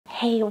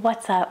Hey,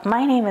 what's up?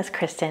 My name is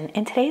Kristen.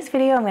 In today's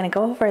video, I'm going to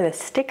go over the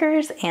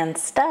stickers and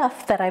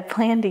stuff that I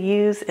plan to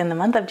use in the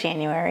month of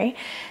January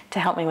to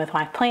help me with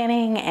my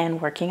planning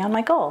and working on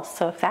my goals.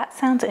 So if that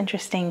sounds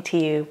interesting to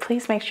you,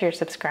 please make sure you're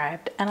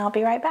subscribed and I'll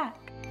be right back.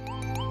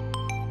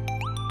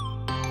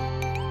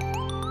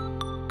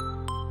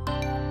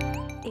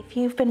 If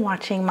you've been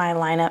watching my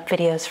lineup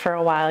videos for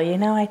a while, you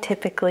know I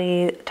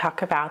typically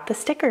talk about the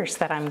stickers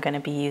that I'm going to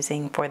be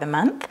using for the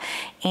month,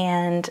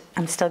 and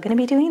I'm still going to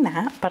be doing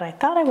that, but I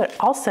thought I would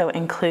also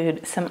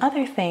include some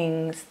other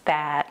things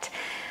that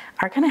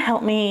are going to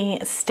help me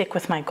stick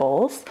with my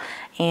goals,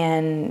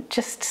 and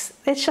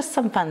it's just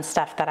some fun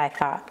stuff that I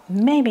thought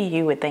maybe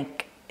you would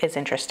think is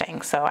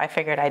interesting. So I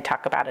figured I'd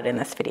talk about it in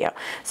this video.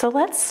 So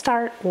let's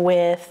start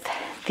with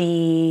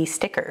the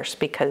stickers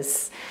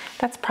because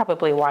that's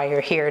probably why you're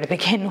here to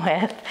begin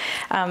with.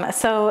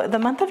 So the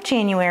month of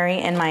January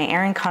in my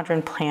Erin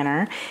Condren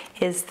planner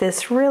is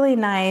this really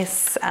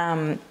nice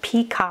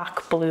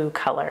peacock blue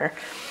color.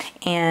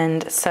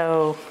 And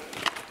so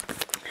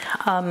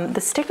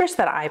the stickers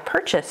that I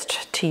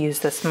purchased to use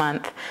this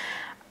month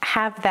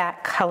have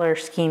that color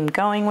scheme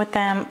going with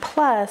them,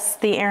 plus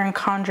the Erin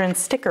Condren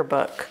sticker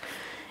book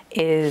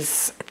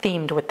is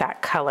themed with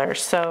that color.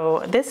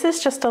 So this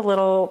is just a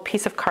little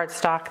piece of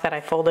cardstock that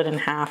I folded in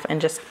half and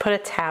just put a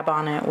tab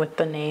on it with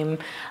the name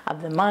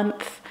of the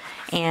month.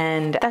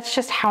 And that's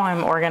just how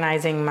I'm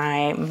organizing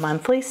my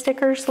monthly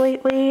stickers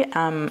lately.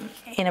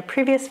 In a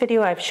previous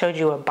video, I've showed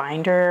you a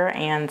binder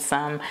and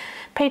some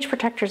page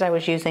protectors I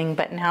was using,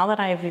 but now that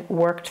I've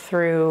worked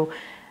through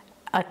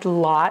a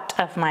lot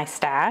of my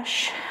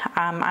stash,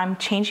 I'm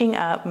changing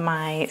up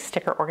my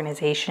sticker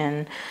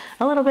organization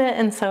a little bit,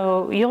 and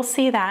so you'll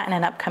see that in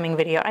an upcoming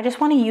video. I just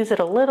want to use it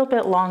a little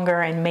bit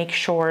longer and make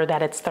sure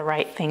that it's the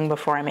right thing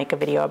before I make a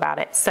video about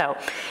it. So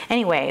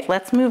anyway,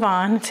 let's move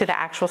on to the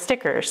actual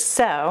stickers.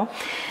 So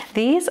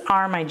these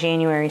are my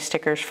January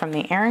stickers from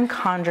the Erin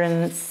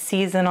Condren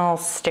seasonal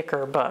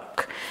sticker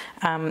book.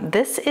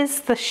 This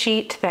is the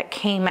sheet that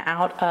came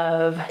out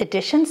of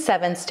edition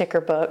 7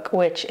 sticker book,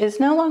 which is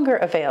no longer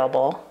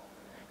available.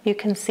 You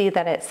can see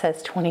that it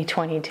says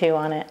 2022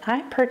 on it.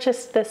 I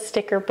purchased this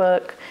sticker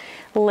book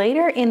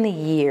later in the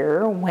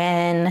year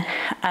when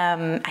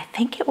I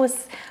think it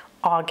was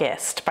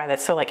August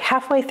so like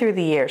halfway through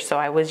the year. So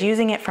I was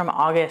using it from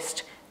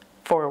August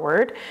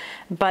forward,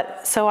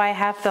 but so I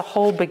have the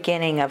whole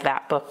beginning of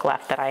that book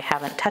left that I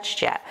haven't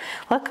touched yet.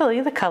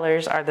 Luckily the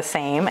colors are the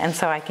same, and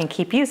so I can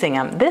keep using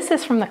them. This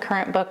is from the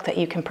current book that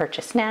you can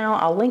purchase now.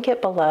 I'll link it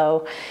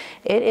below.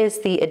 It is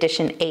the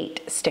edition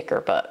 8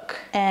 sticker book,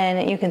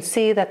 and you can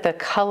see that the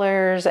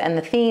colors and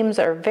the themes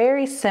are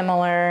very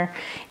similar,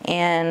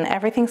 and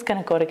everything's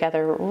going to go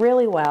together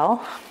really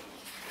well.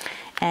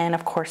 And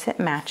of course it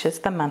matches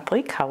the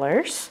monthly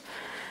colors.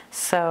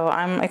 So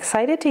I'm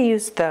excited to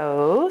use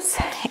those.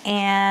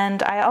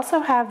 And I also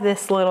have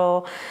this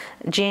little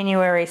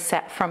January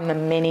set from the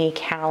mini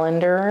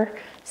calendar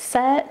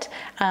set.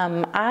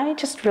 I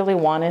just really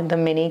wanted the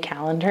mini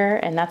calendar,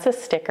 and that's a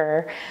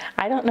sticker.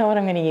 I don't know what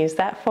I'm going to use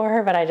that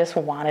for, but I just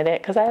wanted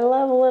it because I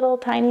love little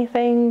tiny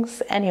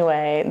things.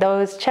 Anyway,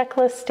 those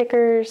checklist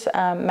stickers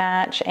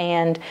match,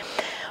 and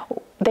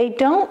they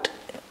don't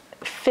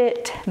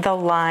fit the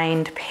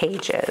lined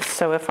pages.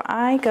 So if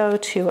I go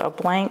to a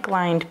blank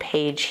lined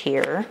page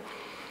here,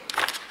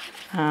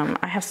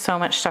 I have so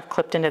much stuff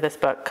clipped into this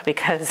book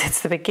because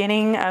it's the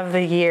beginning of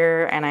the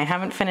year and I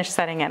haven't finished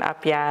setting it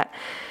up yet,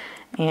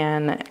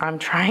 and I'm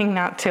trying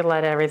not to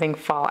let everything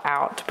fall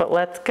out. But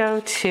let's go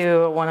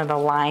to one of the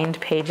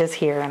lined pages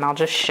here and I'll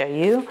just show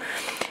you.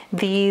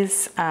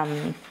 These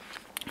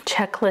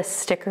checklist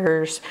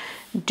stickers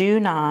do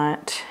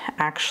not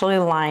actually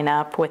line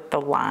up with the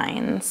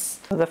lines.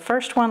 The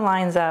first one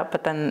lines up,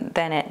 but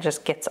then it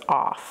just gets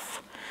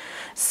off.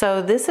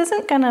 So this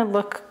isn't going to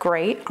look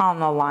great on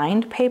the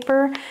lined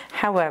paper.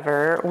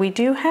 However, we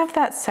do have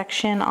that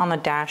section on the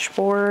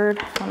dashboard.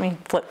 Let me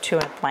flip to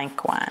a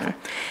blank one.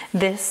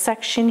 This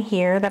section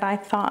here that I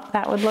thought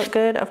that would look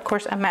good. Of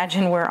course,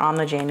 imagine we're on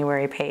the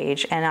January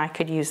page and I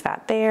could use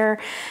that there.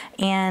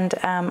 And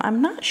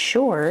I'm not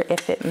sure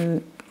if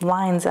it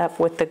lines up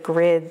with the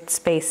grid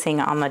spacing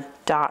on the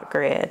dot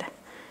grid.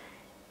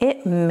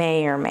 It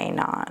may or may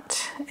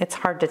not. It's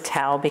hard to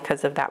tell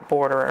because of that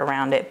border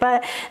around it,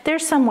 but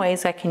there's some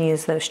ways I can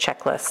use those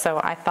checklists. So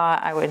I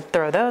thought I would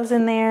throw those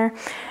in there.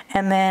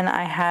 And then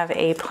I have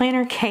a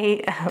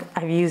PlannerKate.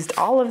 I've used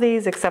all of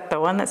these except the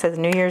one that says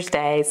New Year's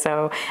Day.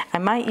 So I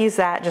might use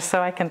that just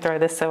so I can throw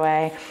this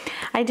away.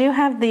 I do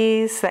have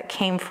these that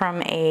came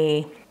from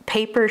a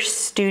Paper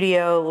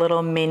Studio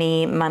little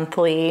mini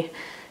monthly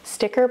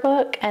sticker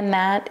book, and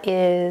that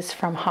is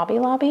from Hobby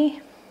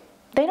Lobby.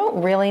 They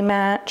don't really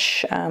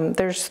match.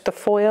 There's the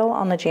foil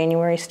on the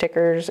January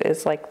stickers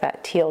is like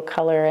that teal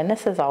color, and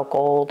this is all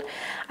gold.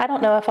 I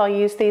don't know if I'll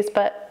use these,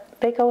 but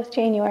they go with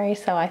January,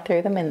 so I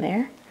threw them in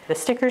there. The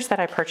stickers that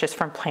I purchased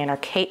from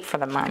PlannerKate for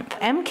the month.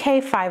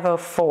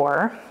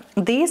 MK504.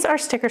 These are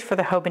stickers for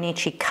the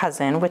Hobonichi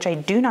cousin, which I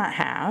do not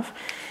have.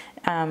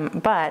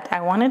 but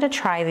I wanted to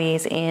try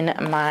these in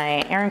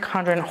my Erin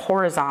Condren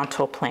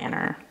Horizontal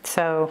Planner.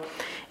 So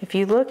if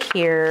you look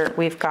here,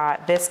 we've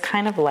got this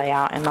kind of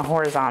layout in the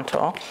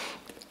horizontal.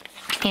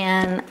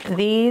 And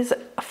these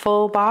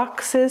full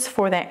boxes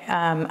for the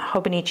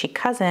Hobonichi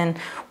Cousin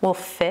will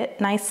fit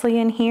nicely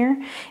in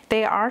here.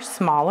 They are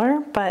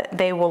smaller, but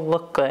they will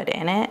look good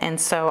in it.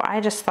 And so I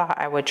just thought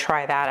I would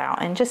try that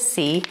out and just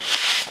see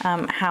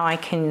how I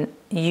can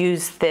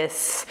use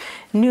this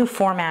new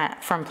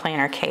format from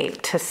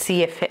PlannerKate to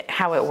see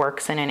how it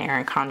works in an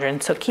Erin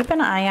Condren. So keep an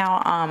eye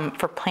out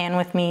for Plan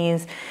With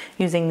Me's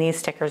using these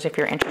stickers if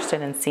you're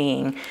interested in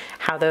seeing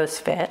how those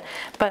fit.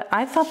 But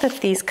I thought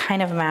that these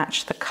kind of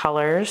match the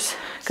colors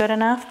good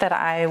enough that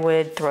I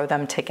would throw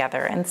them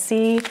together and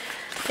see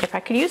if I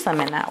could use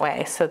them in that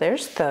way. So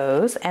there's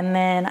those. And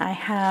then I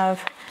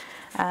have,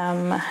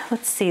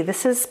 let's see,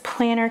 this is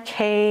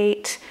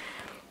PlannerKate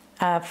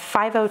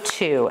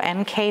 502,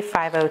 MK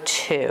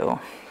 502.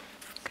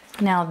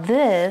 Now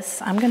this,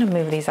 I'm gonna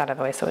move these out of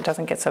the way so it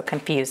doesn't get so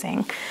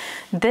confusing.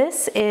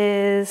 This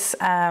is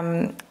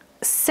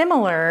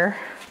similar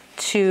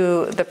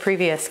to the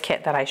previous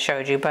kit that I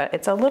showed you, but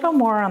it's a little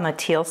more on the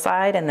teal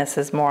side and this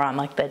is more on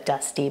like the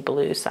dusty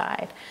blue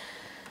side.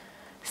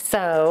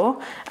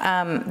 So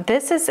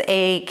this is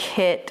a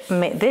kit,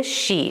 this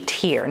sheet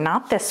here,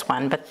 not this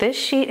one, but this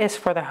sheet is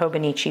for the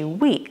Hobonichi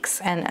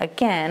Weeks. And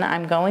again,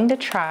 I'm going to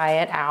try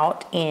it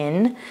out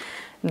in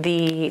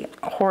the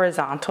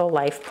Horizontal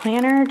Life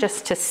Planner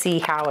just to see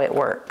how it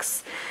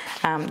works.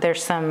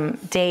 There's some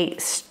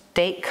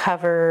date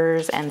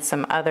covers and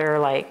some other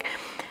like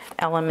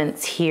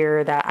elements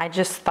here that I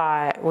just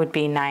thought would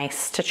be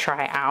nice to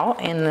try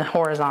out in the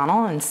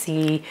horizontal and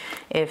see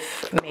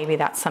if maybe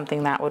that's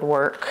something that would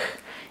work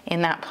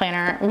in that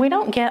planner. We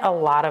don't get a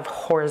lot of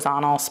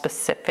horizontal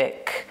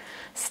specific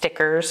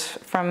stickers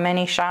from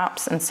many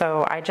shops, and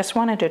so I just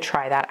wanted to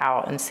try that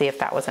out and see if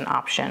that was an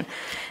option.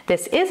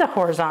 This is a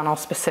horizontal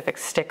specific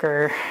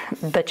sticker,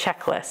 the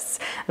checklists.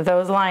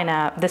 Those line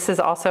up. This is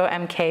also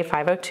MK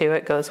 502,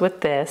 it goes with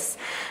this,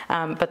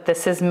 but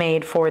this is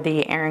made for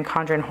the Erin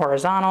Condren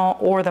Horizontal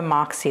or the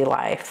Moxie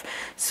Life.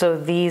 So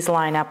these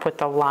line up with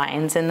the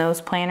lines in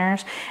those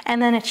planners,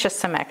 and then it's just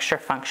some extra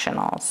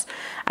functionals.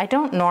 I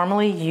don't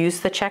normally use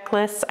the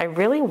checklists. I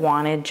really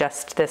wanted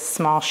just this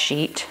small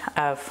sheet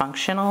of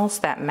functionals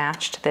that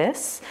matched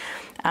this.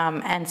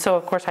 And so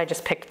of course I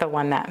just picked the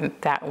one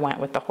that went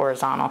with the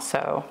horizontal.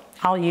 So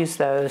I'll use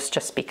those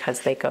just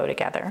because they go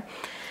together.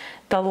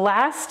 The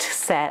last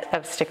set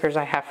of stickers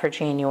I have for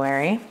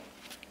January,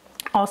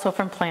 also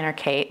from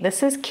PlannerKate,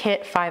 this is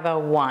Kit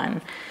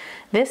 501.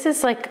 This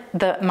is like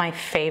my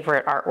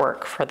favorite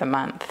artwork for the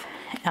month.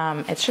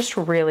 It's just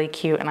really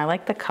cute and I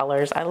like the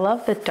colors. I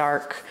love the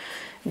dark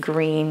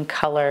green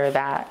color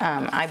that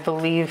I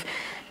believe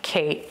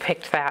Kate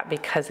picked that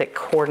because it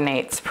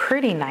coordinates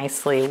pretty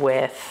nicely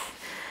with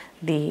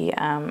the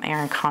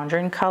Erin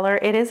Condren color.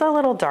 It is a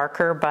little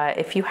darker, but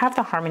if you have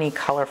the Harmony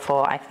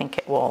Colorful, I think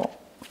it will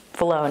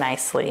flow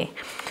nicely.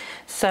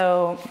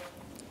 So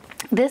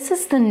this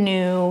is the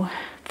new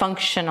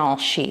functional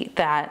sheet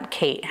that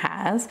Kate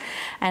has,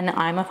 and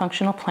I'm a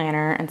functional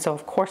planner, and so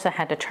of course I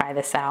had to try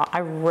this out. I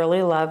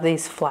really love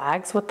these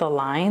flags with the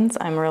lines.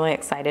 I'm really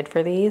excited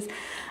for these.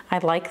 I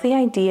like the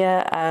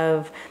idea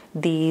of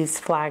these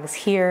flags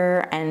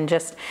here and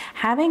just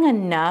having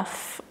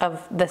enough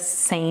of the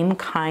same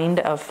kind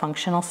of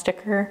functional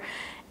sticker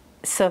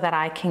so that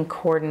I can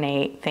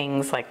coordinate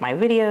things like my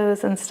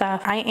videos and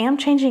stuff. I am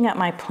changing up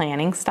my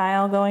planning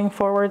style going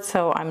forward,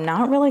 so I'm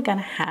not really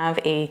gonna have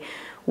a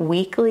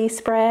weekly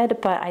spread,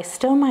 but I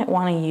still might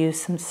want to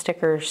use some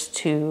stickers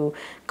to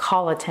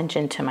call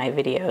attention to my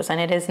videos. And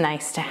it is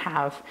nice to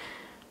have,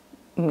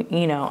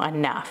 you know,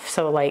 enough.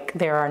 So like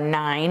there are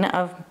 9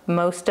 of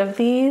most of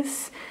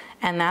these,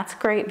 and that's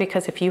great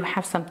because if you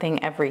have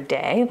something every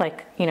day,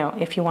 like, you know,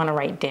 if you want to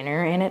write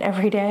dinner in it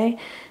every day,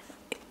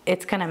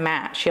 it's gonna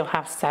match. You'll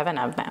have 7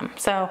 of them.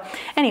 So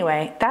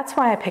anyway, that's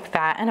why I picked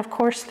that. And of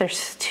course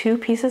there's 2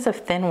 pieces of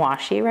thin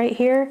washi right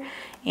here,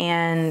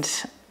 and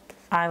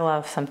I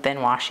love some thin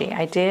washi.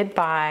 I did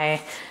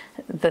buy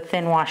the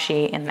thin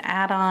washi in the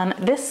add-on.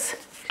 This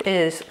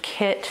is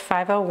Kit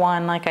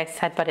 501, like I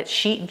said, but it's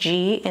sheet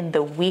G in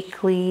the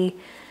weekly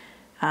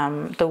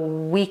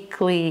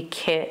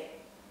kit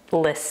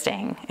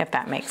listing, if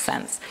that makes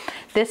sense.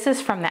 This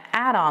is from the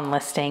add-on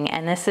listing,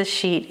 and this is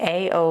sheet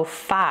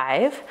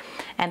A05,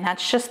 and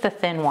that's just the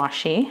thin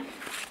washi.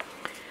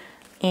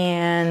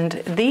 And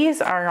these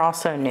are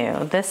also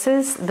new. This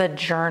is the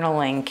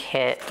journaling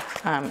kit,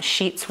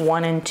 sheets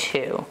 1 and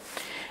 2.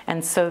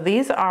 And so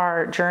these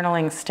are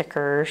journaling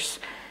stickers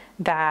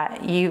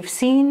that you've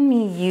seen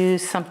me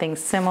use something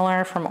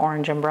similar from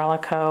Orange Umbrella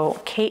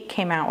Co. Kate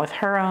came out with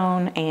her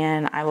own,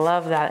 and I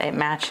love that it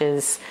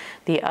matches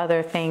the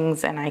other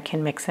things and I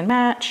can mix and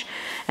match.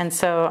 And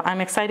so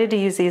I'm excited to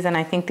use these, and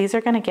I think these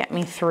are gonna get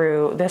me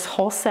through, this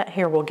whole set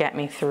here will get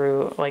me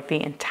through like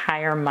the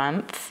entire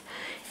month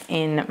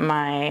in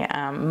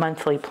my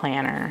monthly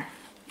planner.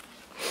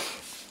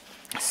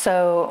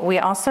 So we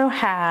also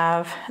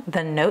have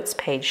the notes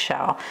page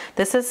shell.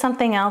 This is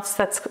something else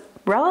that's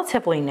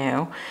relatively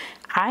new.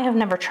 I have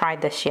never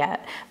tried this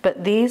yet,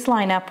 but these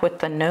line up with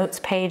the notes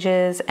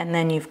pages, and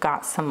then you've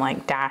got some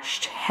like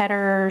dashed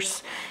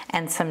headers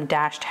and some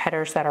dashed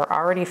headers that are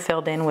already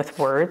filled in with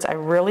words. I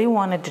really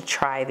wanted to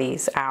try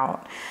these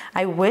out.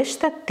 I wish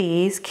that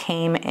these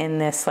came in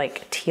this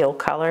like teal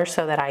color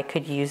so that I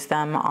could use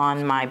them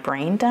on my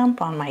brain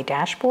dump on my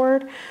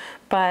dashboard,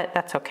 but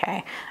that's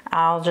okay.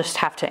 I'll just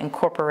have to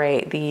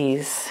incorporate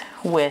these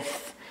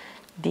with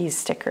these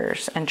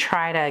stickers and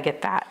try to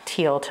get that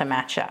teal to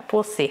match up.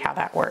 We'll see how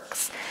that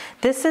works.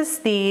 This is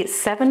the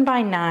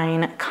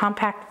 7x9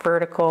 compact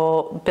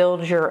vertical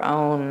build your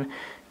own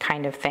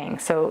kind of thing.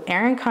 So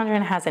Erin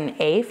Condren has an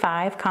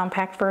A5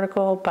 compact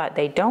vertical, but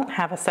they don't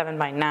have a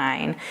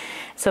 7x9.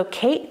 So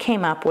Kate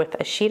came up with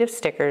a sheet of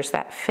stickers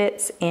that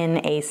fits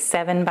in a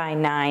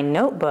 7x9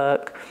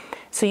 notebook,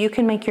 so you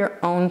can make your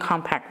own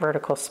compact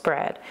vertical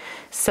spread.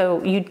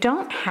 So you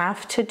don't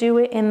have to do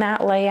it in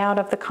that layout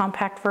of the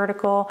compact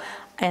vertical.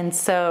 And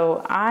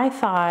so I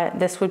thought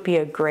this would be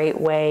a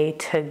great way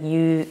to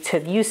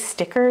use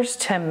stickers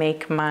to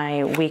make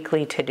my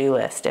weekly to-do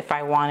list if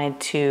I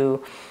wanted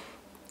to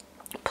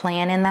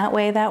plan in that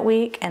way that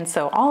week. And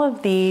so all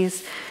of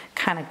these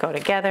kind of go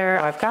together.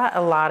 I've got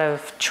a lot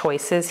of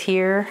choices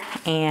here,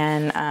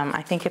 and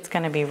I think it's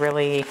going to be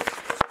really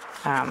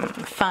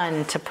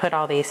fun to put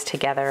all these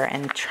together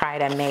and try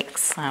to make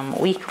some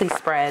weekly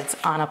spreads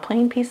on a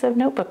plain piece of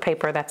notebook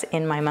paper that's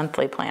in my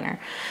monthly planner.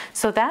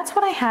 So that's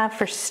what I have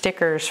for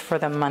stickers for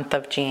the month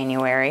of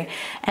January.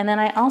 And then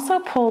I also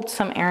pulled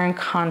some Erin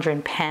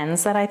Condren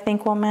pens that I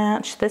think will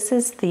match. This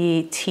is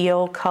the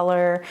teal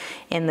color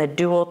in the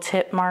dual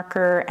tip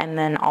marker, and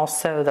then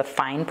also the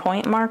fine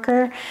point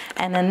marker.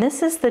 And then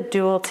this is the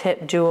dual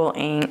tip dual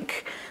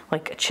ink,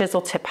 like a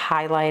chisel tip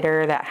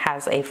highlighter that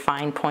has a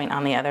fine point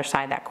on the other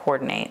side that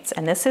coordinates.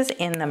 And this is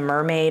in the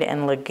mermaid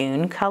and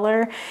lagoon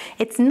color.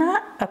 It's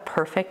not a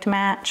perfect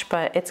match,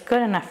 but it's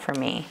good enough for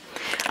me.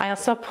 I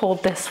also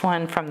pulled this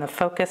one from the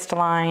focused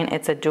line.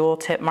 It's a dual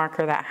tip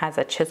marker that has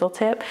a chisel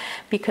tip,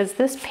 because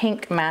this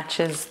pink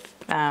matches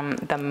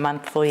the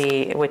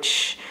monthly,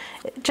 which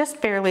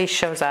just barely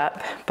shows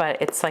up,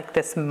 but it's like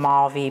this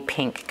mauvey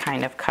pink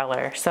kind of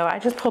color. So I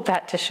just pulled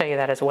that to show you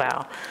that as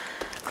well.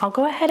 I'll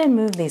go ahead and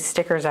move these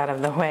stickers out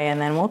of the way,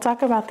 and then we'll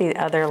talk about the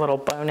other little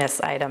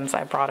bonus items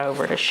I brought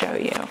over to show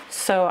you.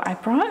 So I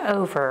brought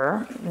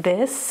over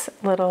this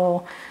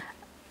little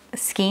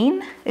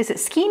skein. Is it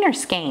skein or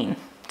skein?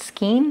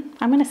 Skein?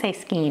 I'm gonna say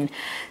skein.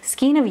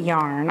 Skein of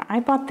yarn. I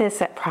bought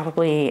this at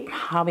probably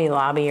Hobby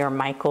Lobby or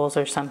Michael's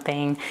or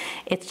something.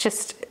 It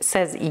just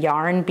says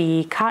Yarn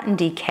Bee Cotton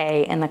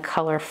DK in the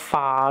color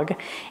Fog,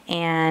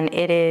 and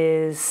it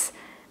is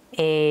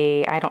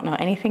I don't know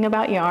anything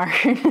about yarn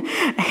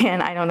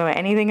and I don't know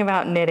anything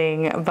about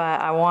knitting, but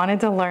I wanted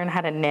to learn how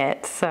to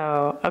knit.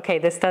 So, okay,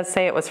 this does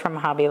say it was from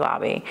Hobby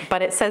Lobby,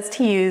 but it says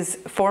to use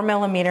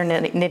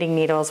 4mm knitting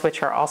needles,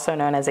 which are also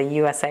known as a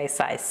USA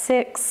size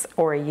 6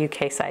 or a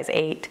UK size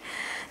 8.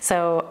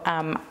 So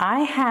I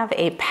have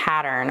a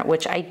pattern,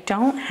 which I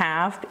don't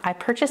have. I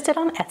purchased it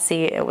on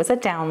Etsy. It was a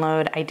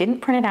download. I didn't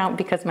print it out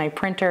because my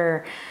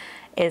printer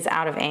is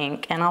out of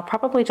ink, and I'll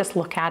probably just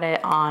look at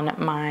it on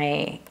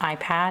my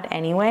iPad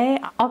anyway.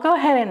 I'll go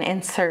ahead and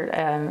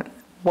insert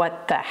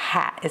what the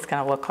hat is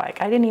going to look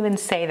like. I didn't even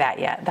say that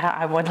yet.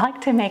 I would like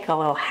to make a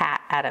little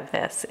hat out of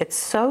this. It's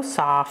so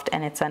soft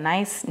and it's a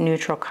nice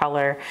neutral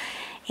color,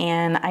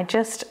 and I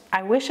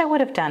wish I would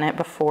have done it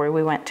before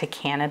we went to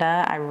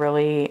Canada. I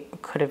really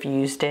could have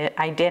used it.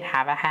 I did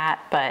have a hat,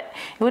 but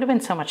it would have been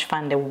so much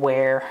fun to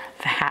wear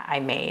the hat I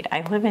made.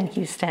 I live in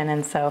Houston,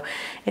 and so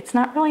it's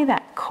not really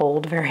that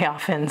cold very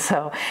often.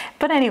 So,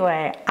 but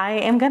anyway, I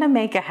am gonna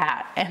make a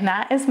hat, and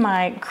that is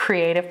my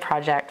creative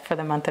project for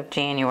the month of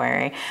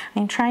January.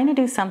 I'm trying to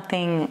do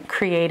something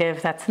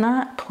creative that's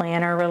not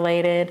planner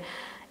related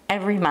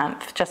every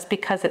month, just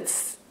because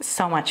it's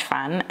so much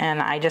fun,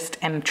 and I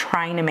just am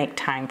trying to make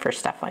time for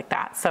stuff like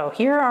that. So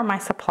here are my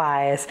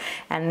supplies,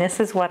 and this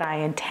is what I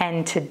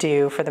intend to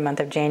do for the month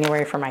of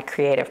January for my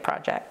creative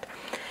project.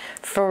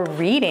 For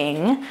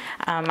reading,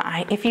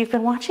 if you've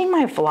been watching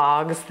my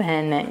vlogs,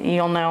 then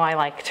you'll know I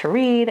like to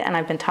read, and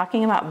I've been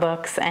talking about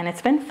books, and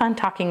it's been fun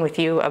talking with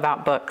you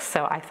about books.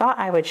 So I thought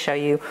I would show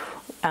you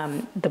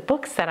the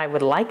books that I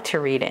would like to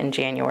read in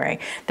January.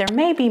 There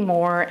may be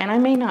more, and I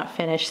may not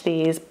finish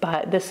these,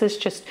 but this is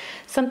just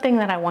something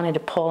that I wanted to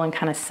pull and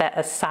kind of set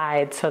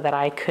aside so that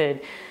I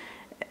could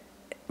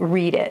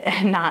read it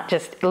and not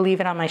just leave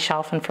it on my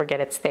shelf and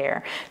forget it's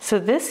there. So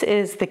this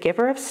is The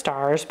Giver of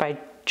Stars by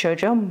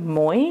Jojo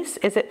Moyes.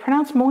 Is it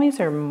pronounced Moyes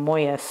or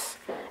Moyes?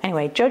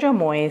 Anyway, Jojo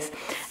Moyes.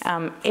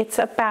 It's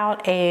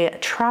about a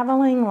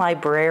traveling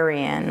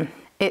librarian.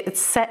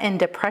 It's set in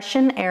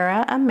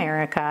Depression-era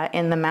America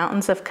in the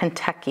mountains of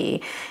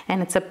Kentucky,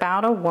 and it's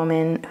about a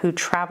woman who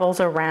travels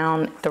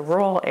around the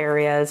rural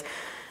areas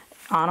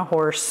on a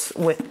horse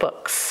with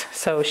books.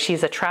 So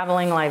she's a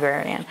traveling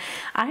librarian.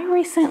 I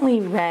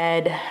recently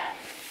read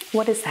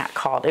what is that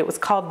called? It was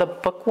called The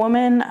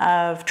Bookwoman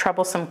of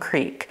Troublesome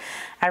Creek.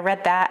 I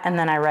read that, and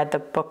then I read The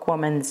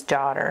Bookwoman's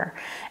Daughter,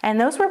 and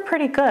those were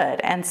pretty good.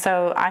 And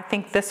so I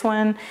think this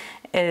one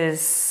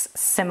is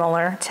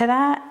similar to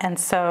that, and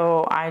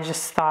so I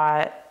just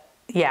thought,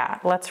 yeah,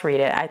 let's read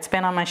it. It's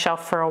been on my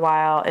shelf for a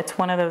while. It's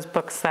one of those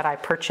books that I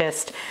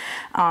purchased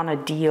on a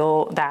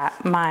deal that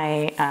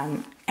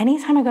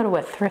anytime I go to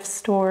a thrift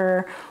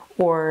store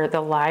or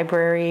the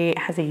library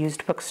has a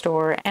used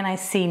bookstore and I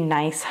see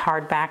nice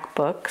hardback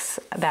books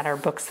that are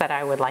books that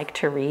I would like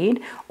to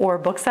read, or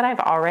books that I've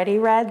already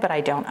read but I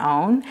don't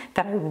own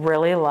that I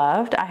really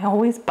loved, I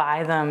always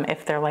buy them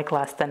if they're like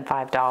less than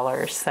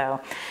 $5.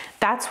 So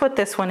that's what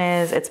this one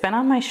is. It's been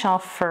on my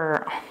shelf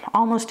for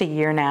almost a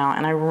year now,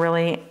 and I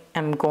really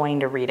am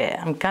going to read it.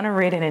 I'm gonna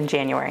read it in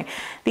January.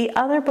 The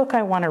other book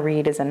I want to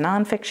read is a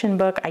nonfiction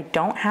book. I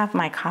don't have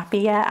my copy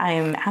yet. I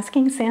am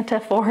asking Santa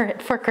for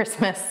it for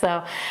Christmas.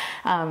 So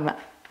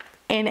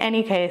in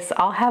any case,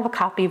 I'll have a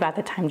copy by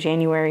the time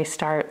January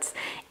starts,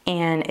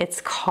 and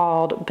it's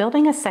called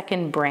Building a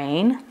Second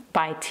Brain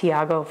by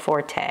Tiago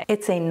Forte.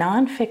 It's a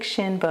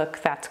nonfiction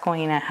book that's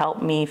going to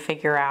help me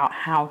figure out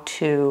how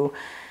to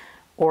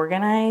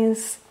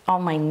organize all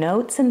my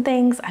notes and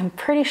things. I'm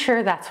pretty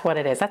sure that's what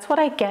it is. That's what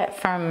I get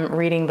from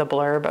reading the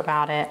blurb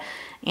about it.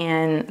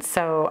 And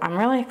so I'm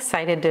really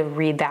excited to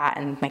read that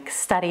and like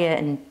study it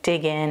and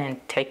dig in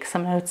and take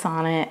some notes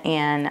on it.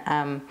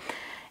 And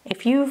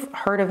if you've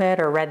heard of it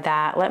or read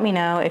that, let me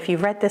know. If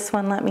you've read this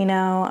one, let me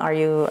know.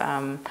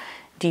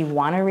 Do you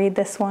want to read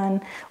this one?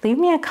 Leave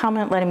me a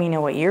comment letting me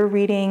know what you're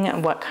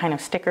reading, what kind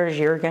of stickers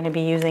you're going to be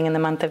using in the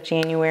month of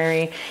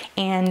January,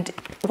 and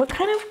what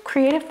kind of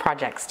creative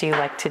projects do you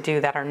like to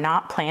do that are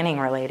not planning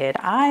related.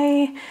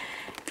 I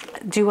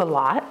do a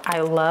lot.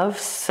 I love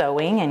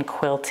sewing and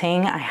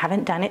quilting. I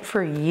haven't done it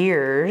for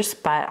years,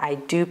 but I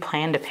do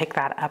plan to pick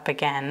that up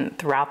again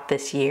throughout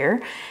this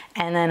year.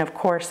 And then of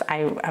course,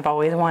 I've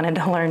always wanted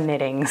to learn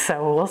knitting,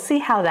 so we'll see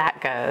how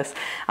that goes.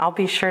 I'll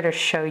be sure to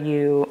show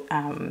you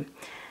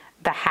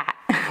the hat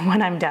when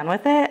I'm done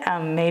with it.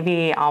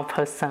 Maybe I'll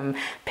post some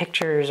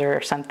pictures or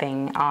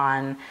something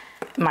on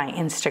my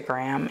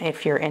Instagram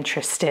if you're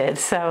interested.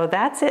 So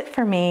that's it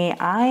for me.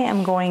 I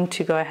am going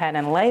to go ahead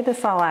and lay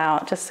this all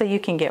out just so you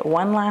can get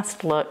one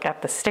last look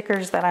at the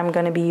stickers that I'm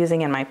going to be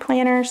using in my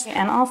planners,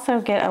 and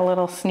also get a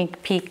little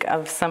sneak peek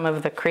of some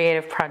of the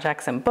creative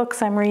projects and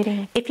books I'm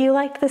reading. If you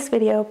liked this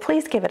video,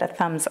 please give it a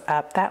thumbs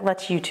up. That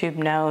lets YouTube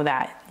know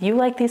that you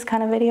like these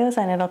kind of videos,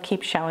 and it'll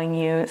keep showing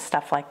you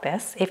stuff like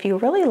this. If you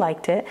really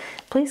liked it,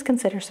 please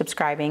consider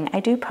subscribing. I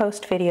do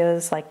post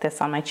videos like this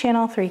on my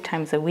channel 3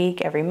 times a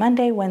week, every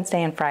Monday, Wednesday,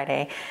 and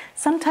Friday.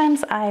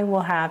 Sometimes I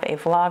will have a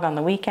vlog on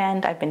the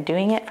weekend. I've been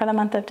doing it for the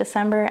month of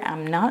December.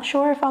 I'm not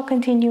sure if I'll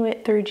continue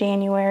it through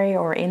January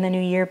or in the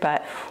new year,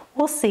 but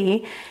we'll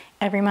see.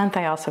 Every month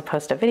I also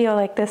post a video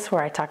like this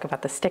where I talk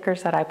about the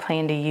stickers that I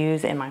plan to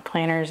use in my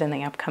planners in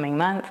the upcoming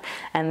month.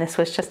 And this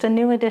was just a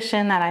new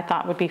addition that I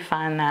thought would be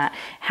fun that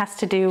has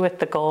to do with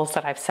the goals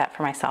that I've set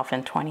for myself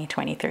in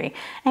 2023.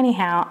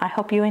 Anyhow, I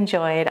hope you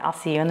enjoyed. I'll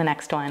see you in the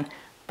next one.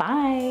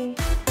 Bye.